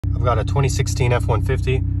I've got a 2016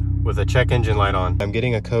 F-150 with a check engine light on. I'm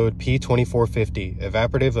getting a code P2450,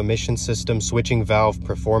 Evaporative Emission System Switching Valve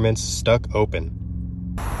Performance Stuck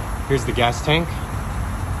Open. Here's the gas tank.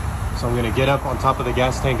 So I'm gonna get up on top of the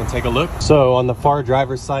gas tank and take a look. So on the far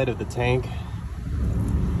driver's side of the tank,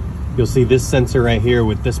 you'll see this sensor right here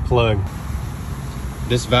with this plug.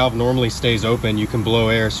 This valve normally stays open. You can blow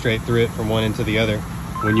air straight through it from one end to the other.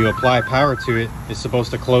 When you apply power to it, it's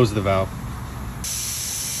supposed to close the valve.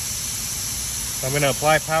 So I'm gonna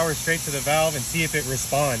apply power straight to the valve and see if it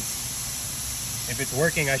responds. If it's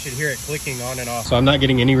working, I should hear it clicking on and off. So I'm not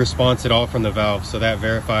getting any response at all from the valve, so that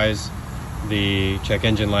verifies the check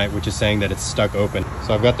engine light, which is saying that it's stuck open.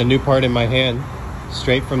 So I've got the new part in my hand,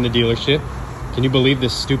 straight from the dealership. Can you believe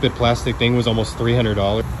this stupid plastic thing was almost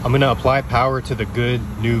 $300? I'm gonna apply power to the good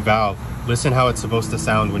new valve. Listen how it's supposed to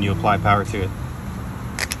sound when you apply power to it.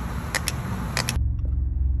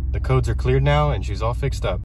 The codes are cleared now and she's all fixed up.